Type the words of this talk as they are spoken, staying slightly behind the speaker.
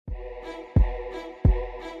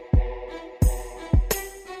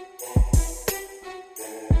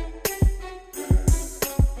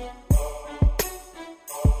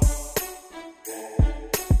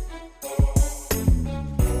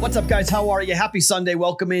What's up, guys? How are you? Happy Sunday.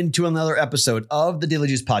 Welcome into another episode of the Daily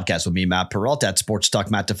Juice Podcast with me, Matt Perrault, at Sports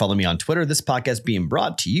Talk Matt, to follow me on Twitter. This podcast being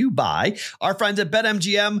brought to you by our friends at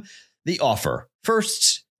BetMGM. The offer: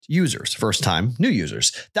 first users, first time, new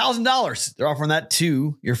users, $1,000. They're offering that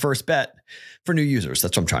to your first bet for new users.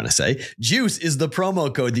 That's what I'm trying to say. Juice is the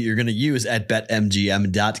promo code that you're going to use at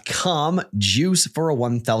BetMGM.com. Juice for a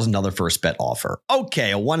 $1,000 first bet offer.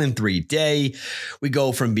 Okay, a 1-in-3 day. We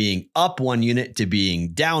go from being up 1 unit to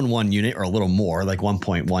being down 1 unit, or a little more, like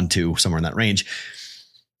 1.12, somewhere in that range,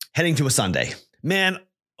 heading to a Sunday. Man,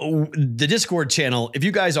 the Discord channel, if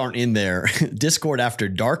you guys aren't in there, Discord After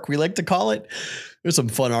Dark, we like to call it. There's some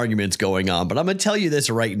fun arguments going on, but I'm going to tell you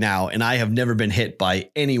this right now, and I have never been hit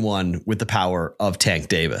by anyone with the power of Tank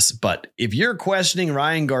Davis. But if you're questioning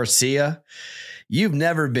Ryan Garcia, you've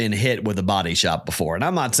never been hit with a body shot before. And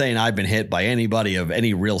I'm not saying I've been hit by anybody of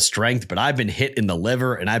any real strength, but I've been hit in the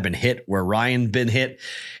liver, and I've been hit where Ryan's been hit,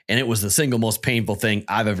 and it was the single most painful thing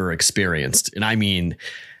I've ever experienced. And I mean,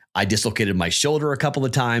 I dislocated my shoulder a couple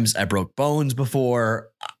of times. I broke bones before.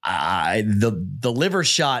 The liver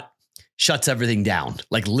shot shuts everything down.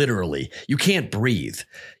 Like, literally, you can't breathe.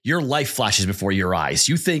 Your life flashes before your eyes.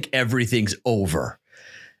 You think everything's over.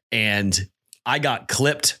 And I got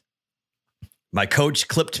clipped. My coach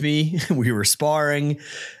clipped me. We were sparring,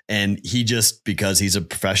 and he just, because he's a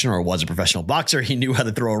professional, or was a professional boxer, he knew how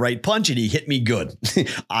to throw a right punch, and he hit me good.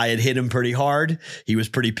 I had hit him pretty hard. He was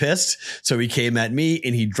pretty pissed. So he came at me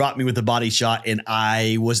and he dropped me with a body shot, and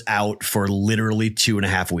I was out for literally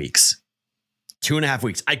 2.5 weeks. 2.5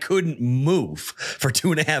 weeks. I couldn't move for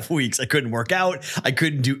 2.5 weeks. I couldn't work out. I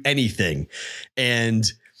couldn't do anything. And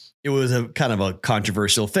it was a kind of a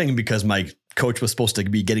controversial thing because my coach was supposed to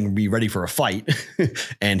be getting me ready for a fight,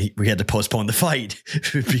 and we had to postpone the fight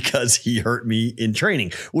because he hurt me in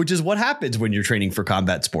training, which is what happens when you're training for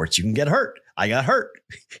combat sports. You can get hurt. I got hurt.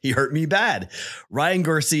 He hurt me bad. Ryan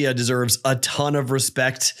Garcia deserves a ton of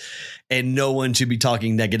respect, and no one should be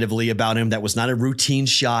talking negatively about him. That was not a routine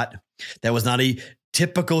shot. That was not a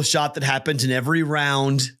typical shot that happens in every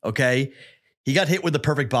round. Okay. He got hit with the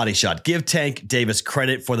perfect body shot. Give Tank Davis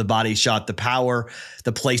credit for the body shot, the power,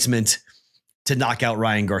 the placement to knock out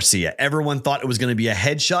Ryan Garcia. Everyone thought it was going to be a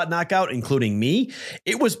headshot knockout, including me.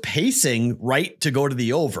 It was pacing right to go to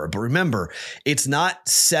the over. But remember, it's not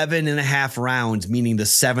 7.5 rounds, meaning the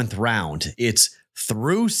 7th round. It's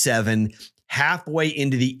through 7, halfway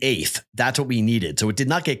into the 8th. That's what we needed. So it did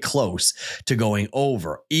not get close to going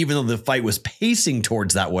over, even though the fight was pacing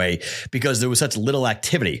towards that way because there was such little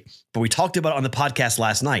activity. But we talked about it on the podcast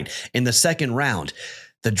last night. In the 2nd round,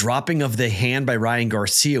 the dropping of the hand by Ryan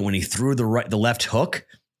Garcia when he threw the left hook,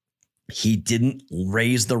 he didn't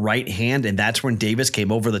raise the right hand, and that's when Davis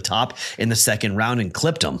came over the top in the 2nd round and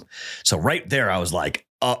clipped him. So right there, I was like,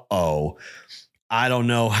 uh-oh. I don't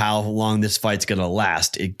know how long this fight's going to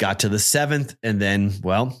last. It got to the 7th, and then,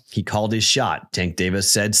 well, he called his shot. Tank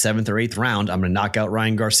Davis said 7th or 8th round, I'm going to knock out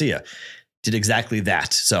Ryan Garcia. Did exactly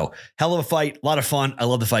that. So hell of a fight. A lot of fun. I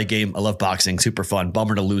love the fight game. I love boxing. Super fun.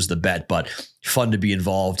 Bummer to lose the bet, but fun to be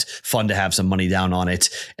involved. Fun to have some money down on it.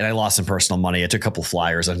 And I lost some personal money. I took a couple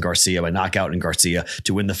flyers on Garcia by knockout and Garcia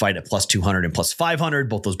to win the fight at plus 200 and plus 500.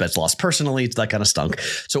 Both those bets lost personally. It's that kind of stunk.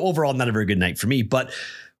 So overall, not a very good night for me, but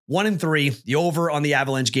 1-3, the over on the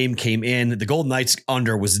Avalanche game came in. The Golden Knights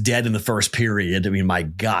under was dead in the first period. I mean, my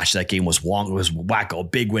gosh, that game was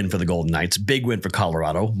wacko. Big win for the Golden Knights. Big win for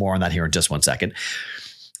Colorado. More on that here in just 1 second.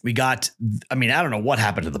 We got, I don't know what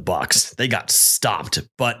happened to the Bucks. They got stomped,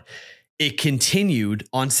 but it continued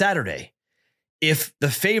on Saturday. If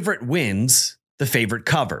the favorite wins, the favorite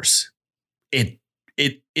covers.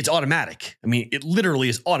 It's automatic. I mean, it literally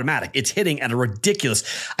is automatic. It's hitting at a ridiculous,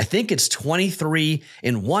 I think it's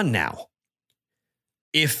 23-1 now.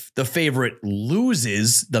 If the favorite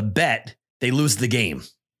loses the bet, they lose the game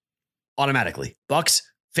automatically. Bucks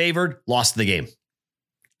favored, lost the game.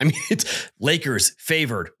 I mean, it's Lakers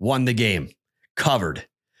favored, won the game, covered.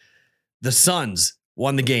 The Suns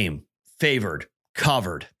won the game, favored,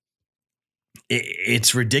 covered.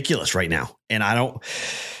 It's ridiculous right now. And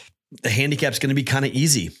the handicap's going to be kind of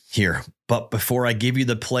easy here. But before I give you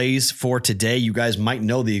the plays for today, you guys might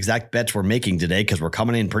know the exact bets we're making today because we're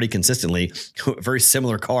coming in pretty consistently. Very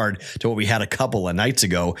similar card to what we had a couple of nights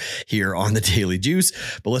ago here on the Daily Juice.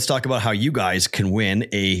 But let's talk about how you guys can win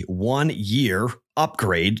a 1-year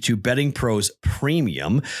upgrade to Betting Pros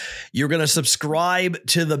Premium. You're going to subscribe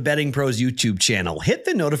to the Betting Pros YouTube channel. Hit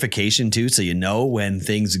the notification too, so you know when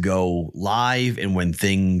things go live and when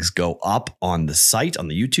things go up on the site, on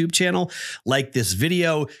the YouTube channel. Like this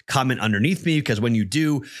video, comment underneath underneath me, because when you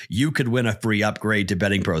do, you could win a free upgrade to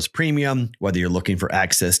Betting Pros Premium, whether you're looking for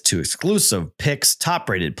access to exclusive picks,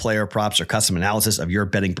 top-rated player props, or custom analysis of your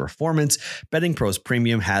betting performance. Betting Pros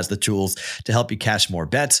Premium has the tools to help you cash more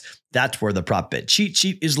bets. That's where the prop bet cheat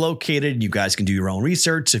sheet is located. You guys can do your own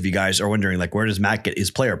research. If you guys are wondering, like, where does Matt get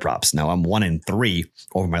his player props? Now, I'm 1 in 3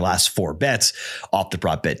 over my last 4 bets off the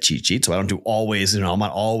prop bet cheat sheet. So I don't do always, I'm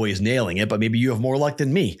not always nailing it, but maybe you have more luck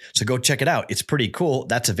than me. So go check it out. It's pretty cool.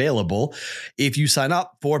 That's available if you sign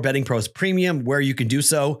up for Betting Pros Premium, where you can do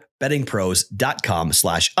so,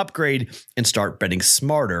 bettingpros.com/upgrade, and start betting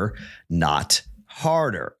smarter, not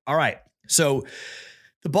harder. All right. So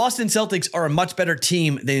the Boston Celtics are a much better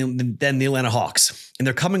team than the Atlanta Hawks, and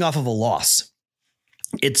they're coming off of a loss.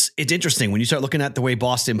 It's interesting when you start looking at the way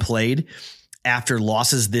Boston played after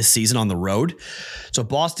losses this season on the road. So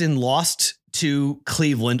Boston lost to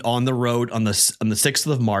Cleveland on the road on the 6th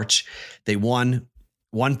of March. They won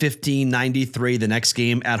 115-93 the next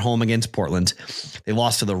game at home against Portland. They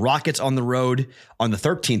lost to the Rockets on the road on the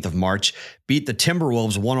 13th of March, beat the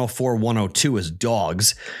Timberwolves 104-102 as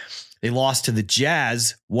dogs. They lost to the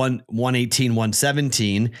Jazz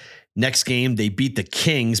 118-117. Next game, they beat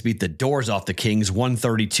the doors off the Kings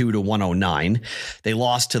 132-109. They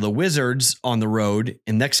lost to the Wizards on the road,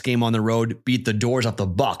 and next game on the road beat the doors off the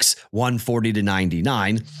Bucks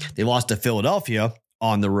 140-99. They lost to Philadelphia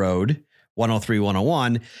on the road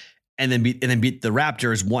 103-101, and then beat the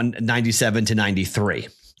Raptors 197-93.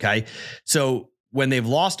 Okay, so when they've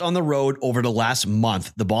lost on the road over the last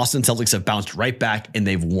month, the Boston Celtics have bounced right back and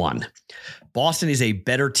they've won. Boston is a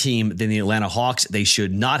better team than the Atlanta Hawks. They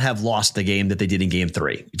should not have lost the game that they did in game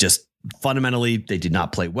 3. Just fundamentally, they did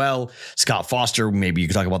not play well. Scott Foster, maybe you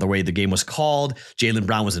could talk about the way the game was called. Jaylen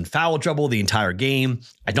Brown was in foul trouble the entire game.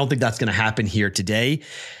 I don't think that's going to happen here today.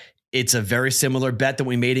 It's a very similar bet that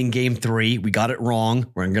we made in game 3. We got it wrong.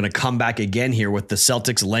 We're going to come back again here with the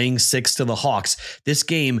Celtics laying 6 to the Hawks. This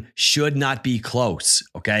game should not be close,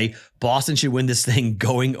 okay? Boston should win this thing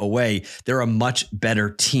going away. They're a much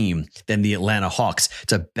better team than the Atlanta Hawks.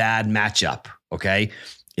 It's a bad matchup, okay?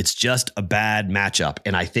 It's just a bad matchup.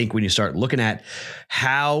 And I think when you start looking at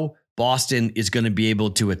how Boston is going to be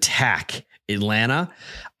able to attack Atlanta,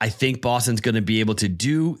 I think Boston's going to be able to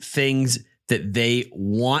do things that they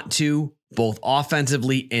want to, both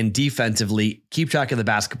offensively and defensively, keep track of the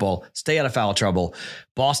basketball, stay out of foul trouble.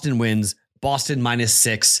 Boston wins. Boston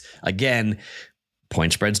 -6. Again,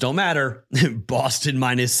 point spreads don't matter. Boston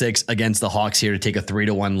 -6 against the Hawks here to take a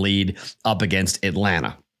 3-1 lead up against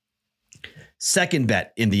Atlanta. Second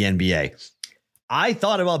bet in the NBA. I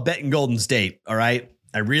thought about betting Golden State. All right.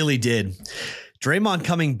 I really did. Draymond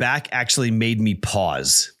coming back actually made me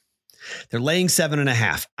pause. They're laying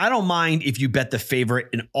 7.5. I don't mind if you bet the favorite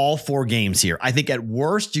in all 4 games here. I think at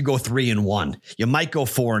worst you go 3-1. You might go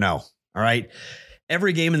 4-0. All right.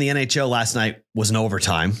 Every game in the NHL last night was an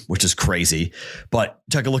overtime, which is crazy. But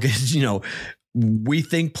take a look at, we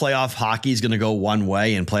think playoff hockey is going to go one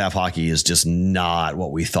way, and playoff hockey is just not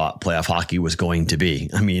what we thought playoff hockey was going to be.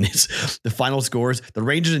 I mean, it's the final scores. The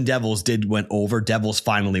Rangers and Devils went over. Devils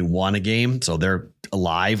finally won a game, so they're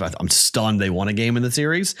alive. I'm stunned they won a game in the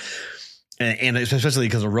series. And especially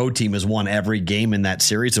because a road team has won every game in that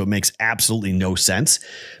series. So it makes absolutely no sense.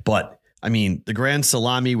 But I mean, the grand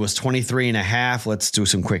salami was 23.5. Let's do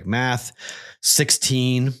some quick math.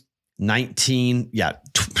 16, 19. Yeah.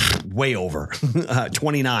 Way over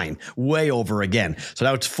 29, way over again. So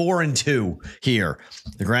now it's 4-2 here.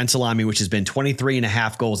 The grand salami, which has been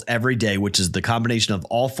 23.5 goals every day, which is the combination of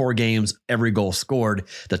all 4 games, every goal scored,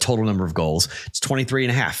 the total number of goals. It's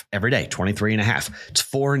 23.5 every day, 23.5. It's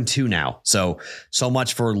 4-2 now. So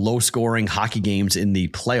much for low scoring hockey games in the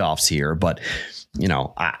playoffs here. But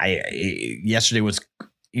yesterday was,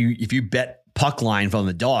 if you bet puck line from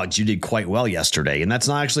the dogs, you did quite well yesterday. And that's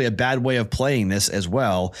not actually a bad way of playing this as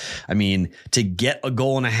well. I mean, to get a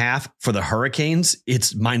goal and a half for the Hurricanes,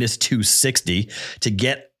 it's -260. To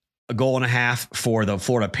get a goal and a half for the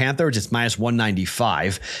Florida Panthers, it's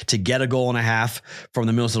 -195. To get a goal and a half from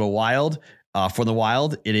the Minnesota Wild, for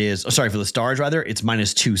the Stars rather, it's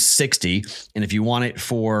 -260. And if you want it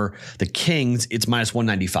for the Kings, it's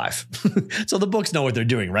 -195. So the books know what they're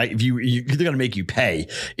doing, right? If they're going to make you pay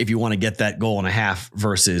if you want to get that goal and a half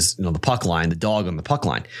versus, the puck line, the dog on the puck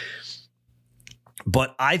line.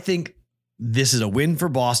 But I think this is a win for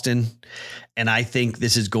Boston. And I think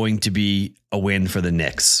this is going to be a win for the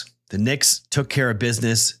Knicks. The Knicks took care of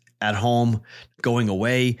business at home, going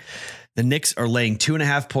away. The Knicks are laying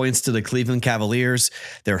 2.5 points to the Cleveland Cavaliers.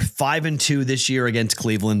 They're 5-2 this year against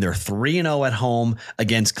Cleveland. They're 3-0 at home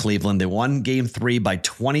against Cleveland. They won game 3 by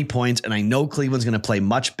 20 points. And I know Cleveland's going to play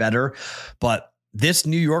much better, but this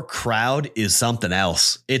New York crowd is something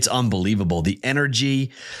else. It's unbelievable. The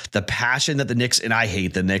energy, the passion that the Knicks, and I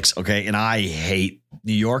hate the Knicks, okay? And I hate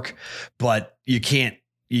New York, but you can't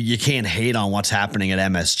hate on what's happening at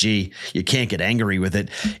MSG. You can't get angry with it.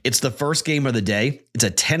 It's the first game of the day. It's a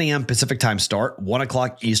 10 a.m. Pacific time start, 1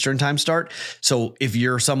 o'clock Eastern time start. So if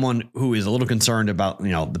you're someone who is a little concerned about,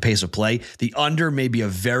 the pace of play, the under may be a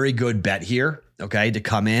very good bet here, okay, to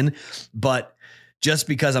come in. But just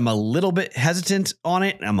because I'm a little bit hesitant on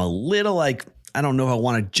it, I'm a little like, I don't know if I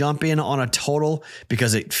want to jump in on a total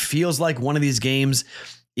because it feels like one of these games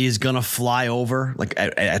is going to fly over. Like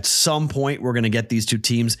at some point, we're going to get these two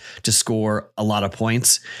teams to score a lot of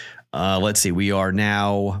points. Let's see. We are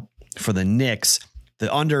now for the Knicks.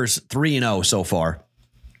 The under's 3-0 so far.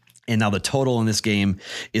 And now the total in this game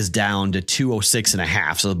is down to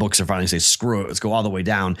 206.5. So the books are finally saying, screw it. Let's go all the way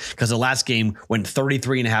down because the last game went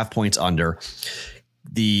 33.5 points under.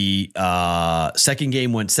 The second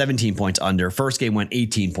game went 17 points under. First game went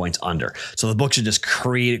 18 points under. So the books are just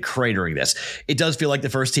cratering this. It does feel like the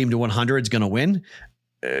first team to 100 is going to win.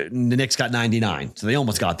 The Knicks got 99. So they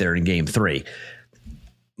almost got there in game 3.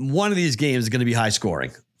 One of these games is going to be high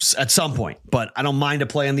scoring at some point, but I don't mind a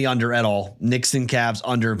play on the under at all. Knicks and Cavs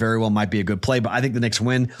under very well might be a good play, but I think the Knicks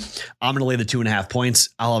win. I'm going to lay the 2.5 points.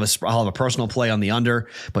 I'll have a personal play on the under,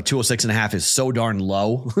 but 206.5 is so darn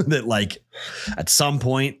low that like at some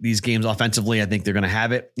point these games offensively, I think they're going to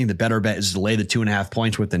have it. I think the better bet is to lay the 2.5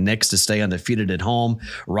 points with the Knicks to stay undefeated at home,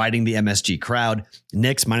 riding the MSG crowd.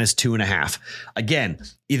 Knicks minus 2.5. Again,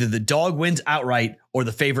 either the dog wins outright or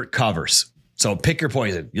the favorite covers. So pick your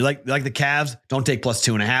poison. You like the Cavs? Don't take plus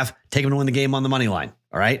 2.5. Take them to win the game on the money line.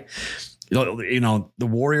 All right. The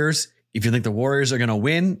Warriors. If you think the Warriors are going to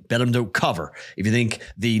win, bet them to cover. If you think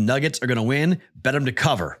the Nuggets are going to win, bet them to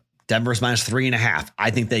cover. Denver's minus 3.5.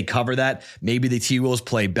 I think they cover that. Maybe the T-Wolves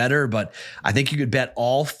play better, but I think you could bet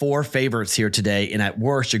all 4 favorites here today. And at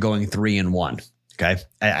worst, you're going 3-1. Okay.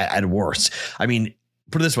 At worst. I mean,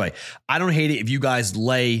 put it this way. I don't hate it if you guys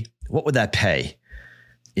lay, what would that pay?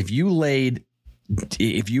 If you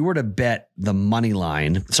were to bet the money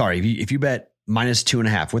line, if you bet minus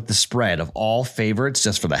 2.5 with the spread of all favorites,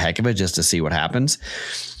 just for the heck of it, just to see what happens.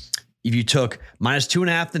 If you took minus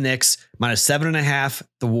 2.5, the Knicks, minus 7.5,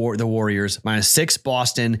 the Warriors, minus 6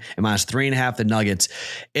 Boston, and minus 3.5, the Nuggets,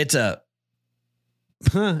 it's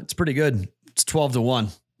pretty good. It's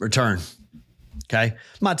 12-1 return. Okay. I'm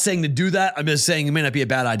not saying to do that. I'm just saying it may not be a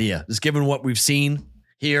bad idea. Just given what we've seen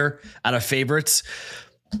here out of favorites.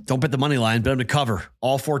 Don't bet the money line, bet them to cover.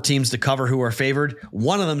 All 4 teams to cover who are favored.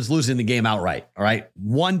 One of them is losing the game outright. All right.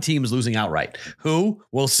 One team is losing outright. Who?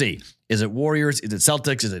 We'll see. Is it Warriors? Is it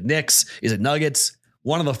Celtics? Is it Knicks? Is it Nuggets?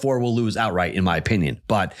 One of the 4 will lose outright, in my opinion.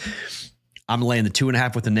 But I'm laying the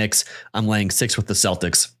 2.5 with the Knicks. I'm laying 6 with the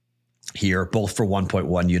Celtics here, both for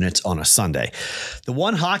 1.1 units on a Sunday. The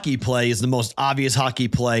one hockey play is the most obvious hockey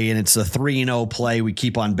play, and it's a 3-0 play. We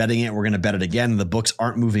keep on betting it. We're going to bet it again. The books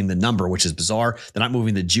aren't moving the number, which is bizarre. They're not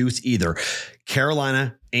moving the juice either.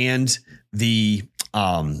 Carolina and the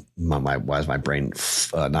why is my brain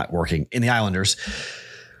not working? In the Islanders.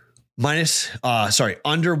 Under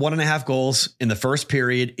 1.5 goals in the first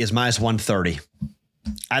period is minus 130.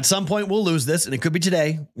 At some point, we'll lose this, and it could be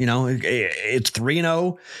today. It's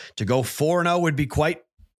 3-0. To go 4-0 would be quite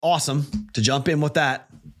awesome to jump in with that.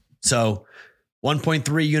 So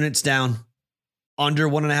 1.3 units down, under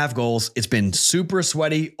 1.5 goals. It's been super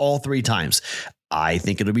sweaty all 3 times. I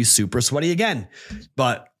think it'll be super sweaty again,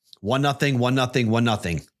 but 1-0, 1-0,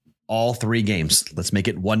 1-0. All 3 games. Let's make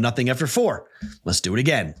it 1-0 after 4. Let's do it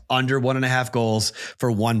again. Under 1.5 goals for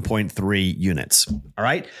 1.3 units. All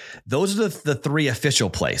right. Those are the 3 official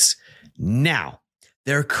plays. Now,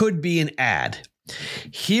 there could be an ad.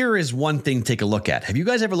 Here is one thing to take a look at. Have you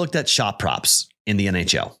guys ever looked at shot props in the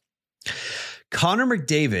NHL? Connor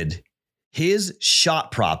McDavid, his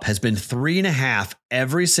shot prop has been 3.5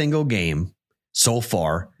 every single game so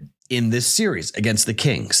far in this series against the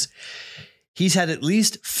Kings. He's had at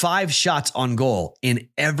least 5 shots on goal in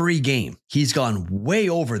every game. He's gone way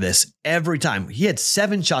over this every time. He had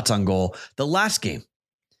 7 shots on goal the last game.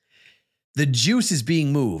 The juice is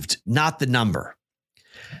being moved, not the number.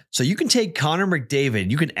 So you can take Connor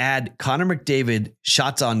McDavid. You can add Connor McDavid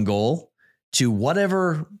shots on goal to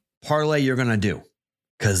whatever parlay you're going to do,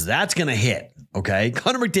 because that's going to hit. Okay.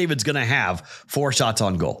 Connor McDavid's going to have 4 shots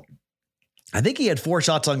on goal. I think he had 4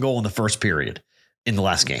 shots on goal in the first period in the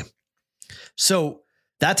last game. So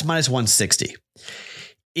that's minus 160.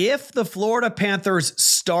 If the Florida Panthers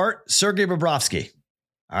start Sergei Bobrovsky,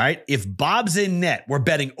 all right, if Bob's in net, we're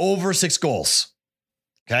betting over 6 goals.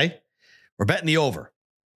 Okay. We're betting the over.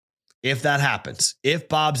 if that happens, if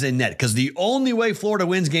Bob's in net, because the only way Florida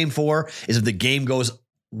wins game 4 is if the game goes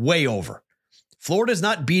way over. Florida's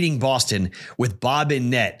not beating Boston with Bob in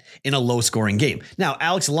net in a low-scoring game. Now,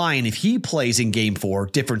 Alex Lyon, if he plays in game 4,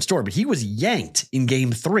 different story, but he was yanked in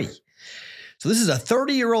game 3. So this is a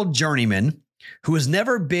 30-year-old journeyman who has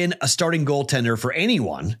never been a starting goaltender for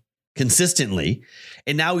anyone consistently,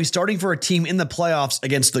 and now he's starting for a team in the playoffs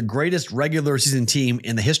against the greatest regular season team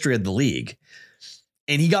in the history of the league,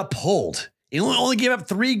 and he got pulled. He only gave up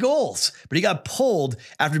 3 goals, but he got pulled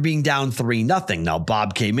after being down 3-0. Now,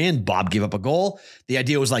 Bob came in. Bob gave up a goal. The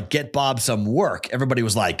idea was like, get Bob some work. Everybody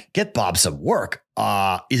was like, get Bob some work.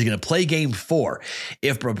 Is he going to play game 4?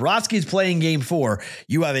 If Bobrovsky's playing game 4,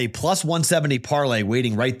 you have a plus 170 parlay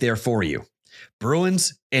waiting right there for you.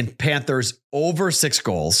 Bruins and Panthers over 6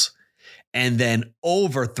 goals, and then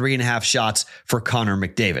over 3.5 shots for Connor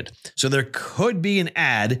McDavid. So there could be an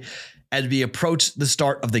ad as we approach the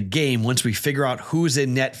start of the game. Once we figure out who's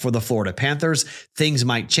in net for the Florida Panthers, things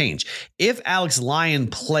might change. If Alex Lyon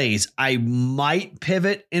plays, I might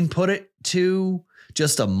pivot and put it to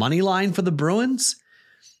just a money line for the Bruins,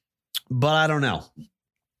 but I don't know.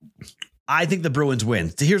 I think the Bruins win.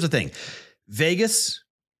 So here's the thing. Vegas,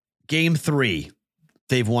 game 3,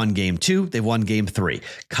 they've won game 2. They've won game 3.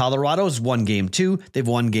 Colorado's won game 2. They've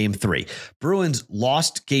won game 3. Bruins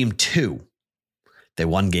lost game 2. They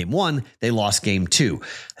won game 1. They lost game 2.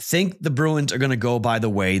 I think the Bruins are going to go by the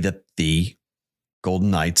way that the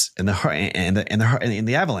Golden Knights and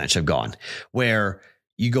the Avalanche have gone, where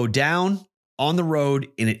you go down on the road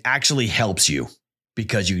and it actually helps you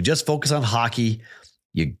because you just focus on hockey.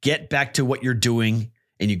 You get back to what you're doing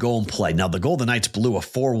and you go and play. Now, the Golden Knights blew a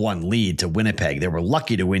 4-1 lead to Winnipeg. They were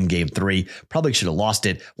lucky to win game 3. Probably should have lost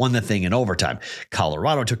it. Won the thing in overtime.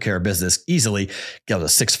 Colorado took care of business easily. Got a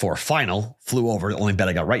 6-4 final. Flew over. The only bet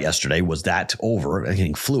I got right yesterday was that over. I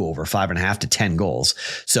think flew over 5.5 to 10 goals.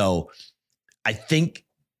 So I think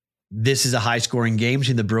this is a high-scoring game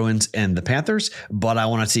between the Bruins and the Panthers, but I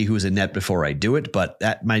want to see who's in net before I do it. But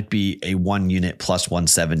that might be a 1-unit plus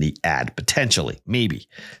 170 ad, potentially, maybe,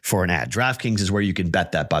 for an ad. DraftKings is where you can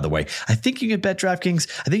bet that, by the way. I think you can bet DraftKings.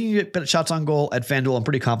 I think you can bet shots on goal at FanDuel. I'm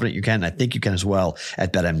pretty confident you can. I think you can as well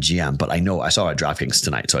at BetMGM, but I know I saw it at DraftKings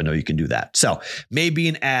tonight, so I know you can do that. So maybe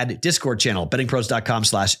an ad. Discord channel,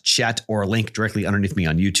 bettingpros.com/chat, or a link directly underneath me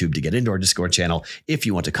on YouTube to get into our Discord channel if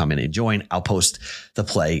you want to come in and join. I'll post the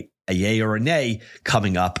play, a yay or a nay,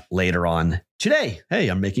 coming up later on today. Hey,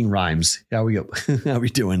 I'm making rhymes. How we go? How we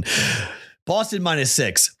doing? Boston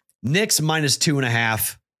 -6, Knicks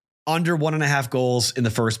 -2.5, under 1.5 goals in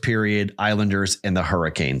the first period. Islanders and the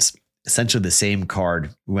Hurricanes. Essentially the same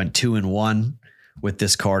card. We went 2-1 with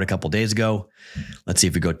this card a couple days ago. Let's see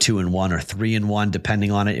if we go 2-1 or 3-1,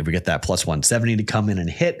 depending on it. If we get that plus 170 to come in and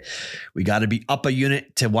hit, we got to be up a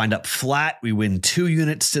unit to wind up flat. We win 2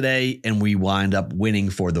 units today and we wind up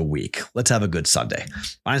winning for the week. Let's have a good Sunday.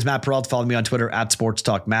 My name is Matt Perrault. Follow me on Twitter at Sports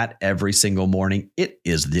Talk Matt every single morning. It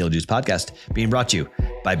is the Daily Juice Podcast being brought to you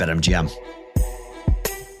by BetMGM.